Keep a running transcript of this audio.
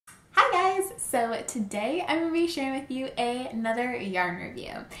So today I'm going to be sharing with you another yarn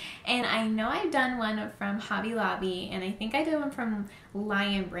review. And I know I've done one from Hobby Lobby and I think I did one from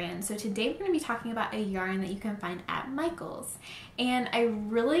Lion Brand. So today we're going to be talking about a yarn that you can find at Michael's. And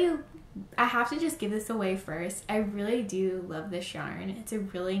I have to just give this away first. I really do love this yarn. It's a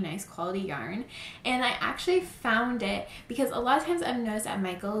really nice quality yarn. And I actually found it because a lot of times I've noticed at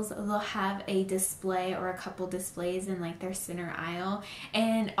Michael's they'll have a display or a couple displays in like their center aisle.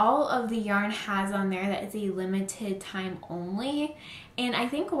 And all of the yarn has on there that it's a limited time only. And I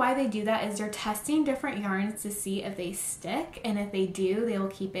think why they do that is they're testing different yarns to see if they stick, and if they do, they will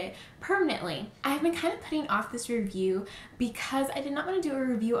keep it permanently. I've been kind of putting off this review because I did not want to do a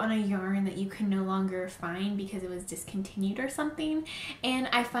review on a yarn that you can no longer find because it was discontinued or something. And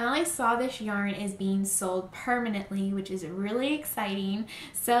I finally saw this yarn is being sold permanently, which is really exciting.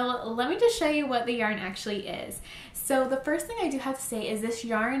 So let me just show you what the yarn actually is. So the first thing I do have to say is this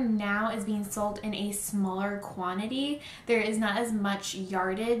yarn now is being sold in a smaller quantity. There is not as much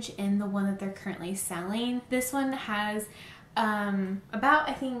yardage in the one that they're currently selling. This one has about,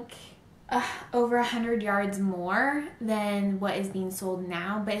 I think, over 100 yards more than what is being sold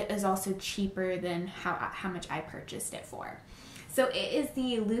now, but it is also cheaper than how much I purchased it for. So it is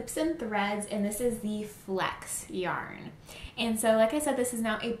the Loops and Threads, and this is the Flecks yarn. And so like I said, this is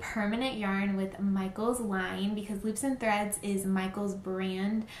now a permanent yarn with Michael's line because Loops and Threads is Michael's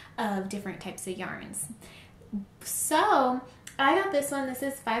brand of different types of yarns. So I got this one. This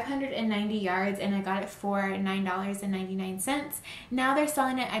is 590 yards and I got it for $9.99. Now they're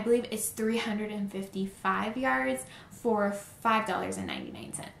selling it, I believe it's 355 yards for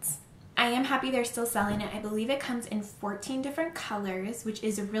 $5.99. I am happy they're still selling it. I believe it comes in 14 different colors, which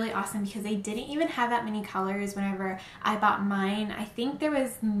is really awesome because they didn't even have that many colors whenever I bought mine. I think there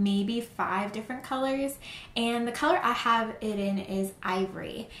was maybe 5 different colors, and the color I have it in is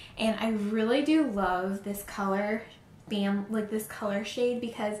ivory. And I really do love this color. Like this color shade,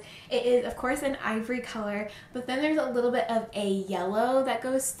 because it is of course an ivory color, but then there's a little bit of a yellow that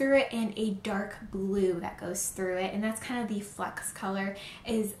goes through it and a dark blue that goes through it, and that's kind of the Flecks color.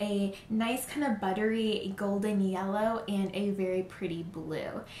 Is a nice kind of buttery golden yellow and a very pretty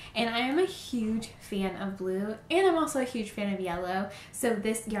blue. And I am a huge fan of blue, and I'm also a huge fan of yellow, so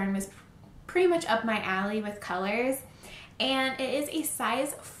this yarn was pretty much up my alley with colors. And it is a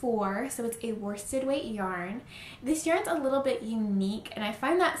size 4, so it's a worsted weight yarn. This yarn's a little bit unique, and I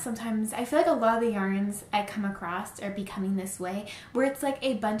find that sometimes, I feel like a lot of the yarns I come across are becoming this way, where it's like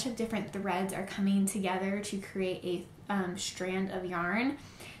a bunch of different threads are coming together to create a strand of yarn.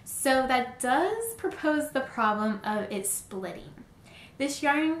 So that does propose the problem of it splitting. This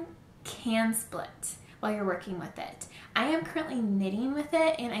yarn can split while you're working with it. I am currently knitting with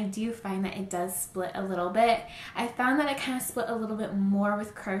it, and I do find that it does split a little bit. I found that it kind of split a little bit more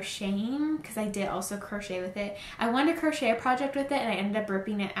with crocheting because I did also crochet with it. I wanted to crochet a project with it, and I ended up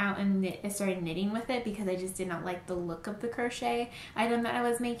ripping it out and I started knitting with it because I just did not like the look of the crochet item that I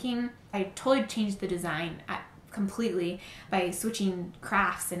was making. I totally changed the design completely by switching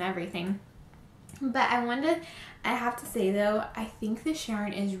crafts and everything. But I have to say though, I think this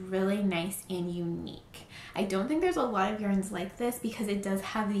yarn is really nice and unique. I don't think there's a lot of yarns like this because it does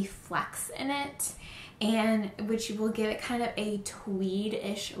have the flecks in it, and which will give it kind of a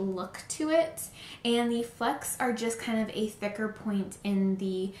tweed-ish look to it. And the flecks are just kind of a thicker point in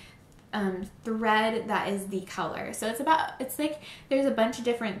the thread that is the color. So it's like there's a bunch of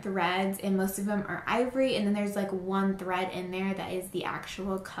different threads, and most of them are ivory, and then there's like one thread in there that is the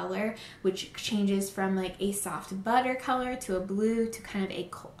actual color, which changes from like a soft butter color to a blue to kind of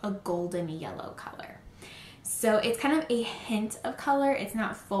a golden yellow color. So it's kind of a hint of color. It's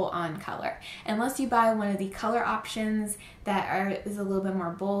not full on color. Unless you buy one of the color options that is a little bit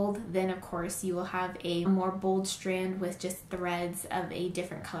more bold, then of course you will have a more bold strand with just threads of a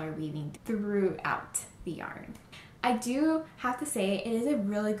different color weaving throughout the yarn. I do have to say it is a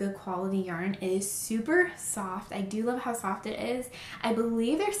really good quality yarn. It is super soft. I do love how soft it is. I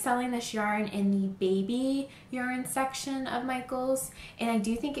believe they're selling this yarn in the baby yarn section of Michael's, and I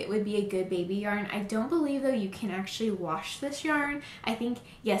do think it would be a good baby yarn. I don't believe though you can actually wash this yarn. I think,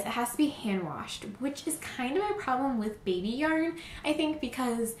 yes, it has to be hand washed, which is kind of a problem with baby yarn, I think,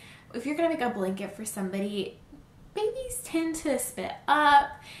 because if you're gonna make a blanket for somebody, babies tend to spit up.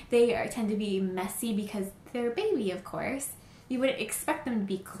 They tend to be messy because they're a baby, of course. You wouldn't expect them to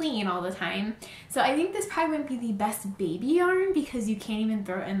be clean all the time. So I think this probably wouldn't be the best baby yarn because you can't even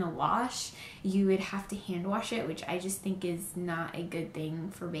throw it in the wash. You would have to hand wash it, which I just think is not a good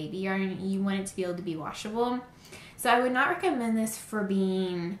thing for baby yarn. You want it to be able to be washable. So I would not recommend this for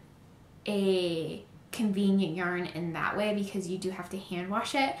being a convenient yarn in that way because you do have to hand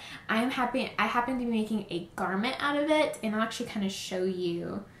wash it. I happen to be making a garment out of it, and I'll actually kind of show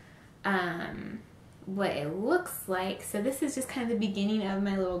you what it looks like. So this is just kind of the beginning of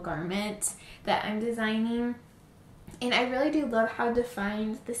my little garment that I'm designing. And I really do love how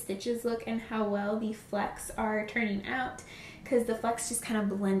defined the stitches look and how well the flecks are turning out, because the flecks just kind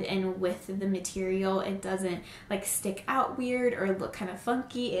of blend in with the material. It doesn't like stick out weird or look kind of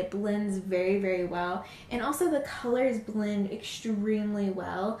funky. It blends very, very well. And also the colors blend extremely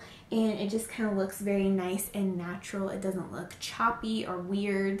well, and it just kind of looks very nice and natural. It doesn't look choppy or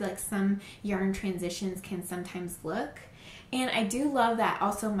weird like some yarn transitions can sometimes look. And I do love that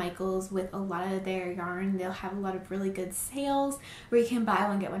also Michaels, with a lot of their yarn, they'll have a lot of really good sales where you can buy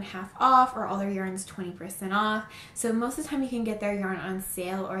one get one half off, or all their yarns 20% off. So most of the time you can get their yarn on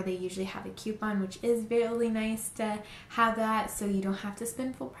sale, or they usually have a coupon, which is really nice to have that, so you don't have to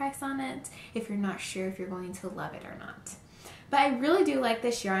spend full price on it if you're not sure if you're going to love it or not. But I really do like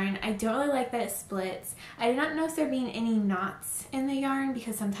this yarn. I don't really like that it splits. I did not notice there being any knots in the yarn,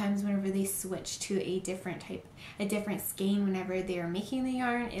 because sometimes whenever they switch to a different skein, whenever they are making the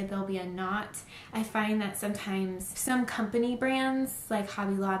yarn, there'll be a knot. I find that sometimes some company brands like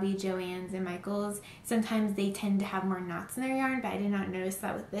Hobby Lobby, Joann's, and Michaels, sometimes they tend to have more knots in their yarn, but I did not notice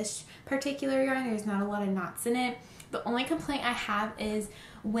that with this particular yarn. There's not a lot of knots in it. The only complaint I have is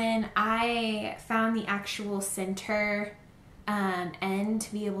when I found the actual center end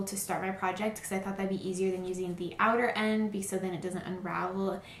to be able to start my project, because I thought that'd be easier than using the outer end, because so then it doesn't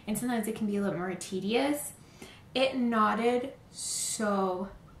unravel, and sometimes it can be a little more tedious. It knotted so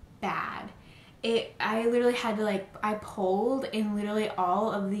bad. I literally had to I pulled, and literally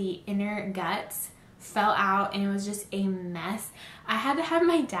all of the inner guts fell out, and it was just a mess. I had to have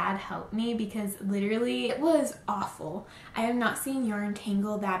my dad help me because literally it was awful. I have not seen yarn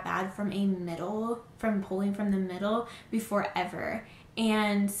tangle that bad from pulling from the middle before ever.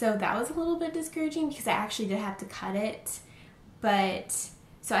 And so that was a little bit discouraging because I actually did have to cut it.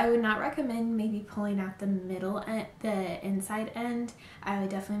 So I would not recommend maybe pulling out the middle end, the inside end. I would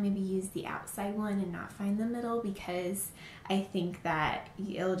definitely maybe use the outside one and not find the middle, because I think that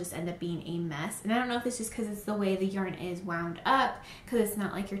it'll just end up being a mess. And I don't know if it's just because it's the way the yarn is wound up, because it's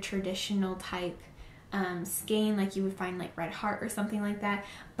not like your traditional type skein like you would find like Red Heart or something like that.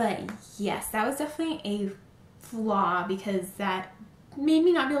 But yes, that was definitely a flaw, because that made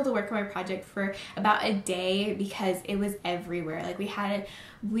me not be able to work on my project for about a day because it was everywhere. Like we had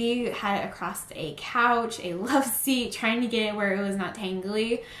it across a couch, a love seat, trying to get it where it was not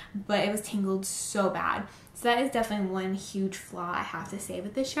tangly, but it was tangled so bad. So that is definitely one huge flaw I have to say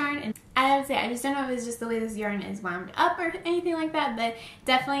with this yarn. And I would say, I just don't know if it's just the way this yarn is wound up or anything like that, but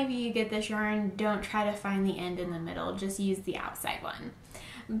definitely if you get this yarn, don't try to find the end in the middle, just use the outside one.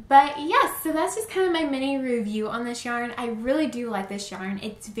 But yes, so that's just kind of my mini review on this yarn. I really do like this yarn.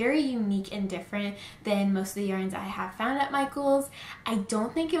 It's very unique and different than most of the yarns I have found at Michaels. I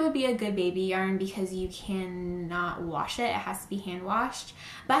don't think it would be a good baby yarn because you cannot wash it. It has to be hand washed.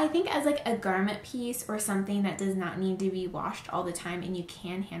 But I think as like a garment piece or something that does not need to be washed all the time and you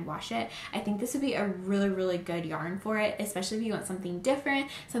can hand wash it, I think this would be a really, really good yarn for it, especially if you want something different,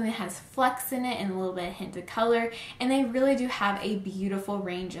 something that has flecks in it and a little bit of hint of color. And they really do have a beautiful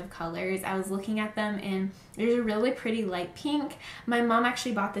range of colors. I was looking at them and there's a really pretty light pink. My mom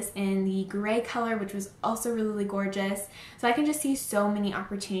actually bought this in the gray color, which was also really, really gorgeous. So I can just see so many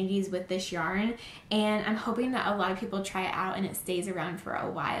opportunities with this yarn, and I'm hoping that a lot of people try it out and it stays around for a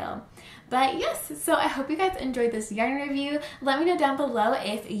while. But yes, so I hope you guys enjoyed this yarn review. Let me know down below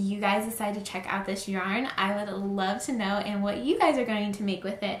if you guys decide to check out this yarn. I would love to know, and what you guys are going to make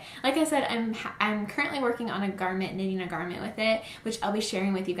with it. Like I said, I'm currently working on a garment, knitting a garment with it, which I'll be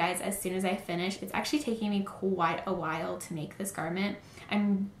sharing with you guys as soon as I finish. It's actually taking me quite a while to make this garment.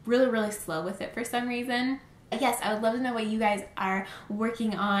 I'm really, really slow with it for some reason. Yes, I would love to know what you guys are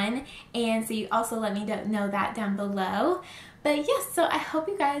working on, and so you also let me know that down below. But yes, so I hope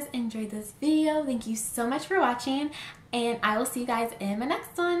you guys enjoyed this video. Thank you so much for watching, and I will see you guys in my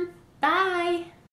next one. Bye!